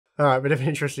All right, bit of an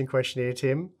interesting question here,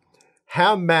 Tim.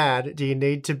 How mad do you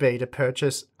need to be to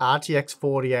purchase RTX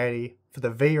 4080 for the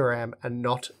VRAM and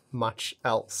not much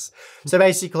else? So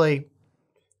basically,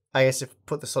 I guess if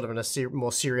put this sort of in a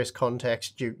more serious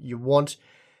context, you want,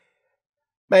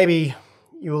 maybe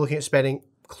you were looking at spending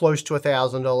close to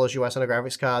 $1,000 US on a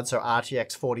graphics card, so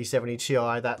RTX 4070 Ti,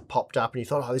 that popped up and you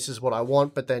thought, oh, this is what I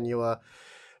want, but then you were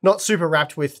not super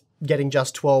wrapped with getting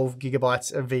just 12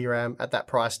 gigabytes of VRAM at that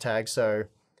price tag. So,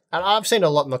 and I've seen a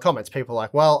lot in the comments, people are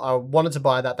like, well, I wanted to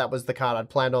buy that. That was the card I'd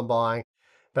planned on buying,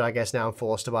 but I guess now I'm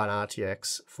forced to buy an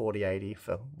RTX 4080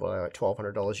 for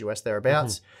 $1,200 US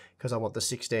thereabouts because I want the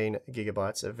 16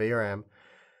 gigabytes of VRAM.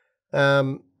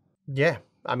 Yeah,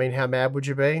 I mean, how mad would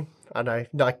you be? I know,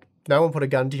 like, no one put a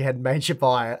gun to your head and made you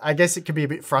buy it. I guess it could be a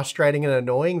bit frustrating and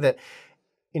annoying that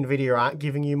NVIDIA aren't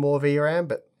giving you more VRAM,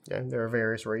 but there are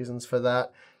various reasons for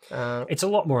that. It's a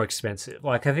lot more expensive.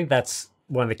 Like, I think that's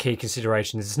one of the key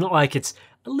considerations. It's not like it's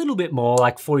a little bit more,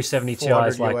 like 4070 Ti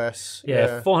is like, US,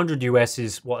 400 US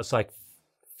is what, it's like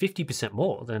 50%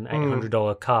 more than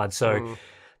 $800 card. So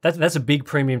that's a big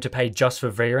premium to pay just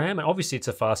for VRAM. And obviously it's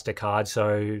a faster card,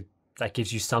 so that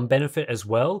gives you some benefit as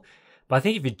well. But I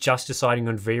think if you're just deciding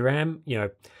on VRAM,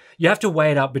 you have to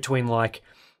weigh it up between, like,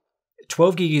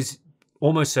 12 gig is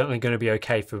almost certainly going to be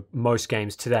okay for most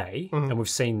games today, and we've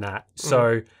seen that.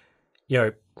 So,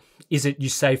 is it you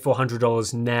save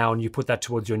 $400 now and you put that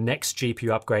towards your next GPU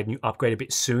upgrade and you upgrade a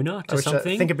bit sooner to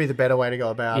something? I think it'd be the better way to go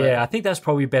about it. Yeah, I think that's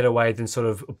probably a better way than sort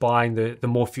of buying the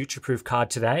more future-proof card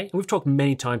today. And we've talked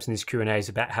many times in these Q&As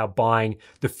about how buying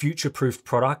the future-proof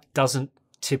product doesn't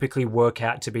typically work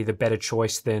out to be the better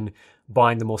choice than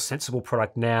buying the more sensible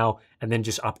product now and then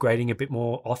just upgrading a bit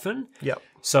more often. Yep.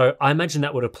 So I imagine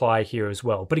that would apply here as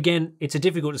well. But again, it's a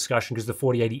difficult discussion because the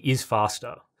 4080 is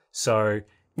faster. So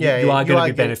you are going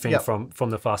to be benefiting from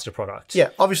the faster product. Yeah,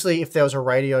 obviously if there was a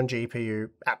Radeon GPU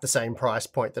at the same price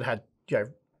point that had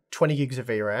 20 gigs of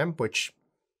VRAM, which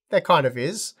there kind of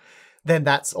is, then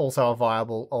that's also a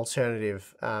viable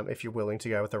alternative if you're willing to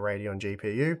go with a Radeon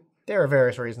GPU. There are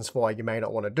various reasons why you may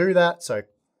not want to do that, so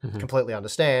completely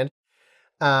understand.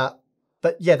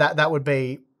 But yeah, that would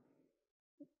be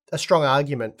a strong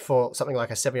argument for something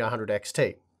like a 7900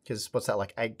 XT, because what's that,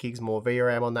 like 8 gigs more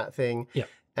VRAM on that thing? Yeah.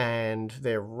 And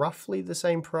they're roughly the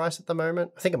same price at the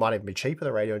moment. I think it might even be cheaper,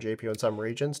 the Radeon GPU in some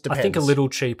regions. Depends. I think a little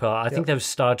cheaper. I think they've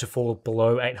started to fall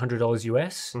below $800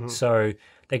 US. So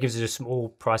that gives it a small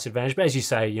price advantage. But as you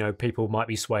say, people might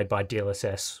be swayed by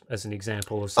DLSS as an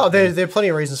example of something. Oh, there are plenty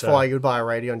of reasons for why you would buy a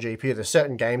Radeon GPU. There's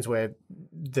certain games where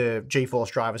the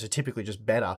GeForce drivers are typically just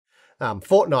better.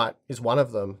 Fortnite is one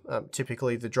of them.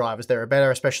 Typically, the drivers there are better,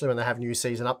 especially when they have new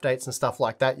season updates and stuff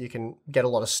like that. You can get a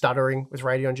lot of stuttering with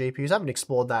Radeon GPUs. I haven't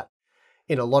explored that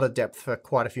in a lot of depth for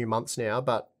quite a few months now,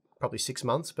 but probably 6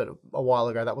 months. But a while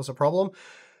ago, that was a problem.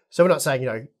 So we're not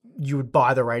saying, you would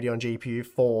buy the Radeon GPU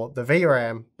for the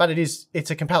VRAM, but it's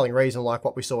a compelling reason, like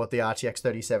what we saw with the RTX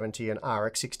 3070 and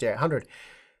RX 6800.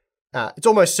 It's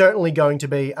almost certainly going to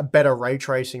be a better ray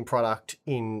tracing product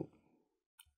in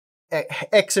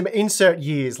insert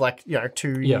years, like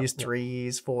 2 years, 3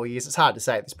 years, 4 years. It's hard to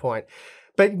say at this point.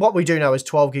 But what we do know is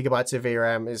 12 gigabytes of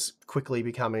VRAM is quickly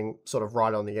becoming sort of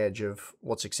right on the edge of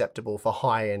what's acceptable for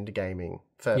high-end gaming.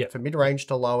 For mid-range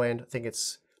to low-end, I think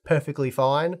it's perfectly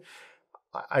fine.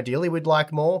 Ideally, we'd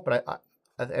like more, but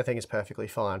I think it's perfectly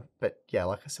fine. But yeah,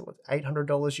 like I said,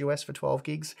 $800 US for 12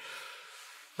 gigs?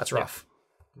 That's rough.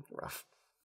 Rough.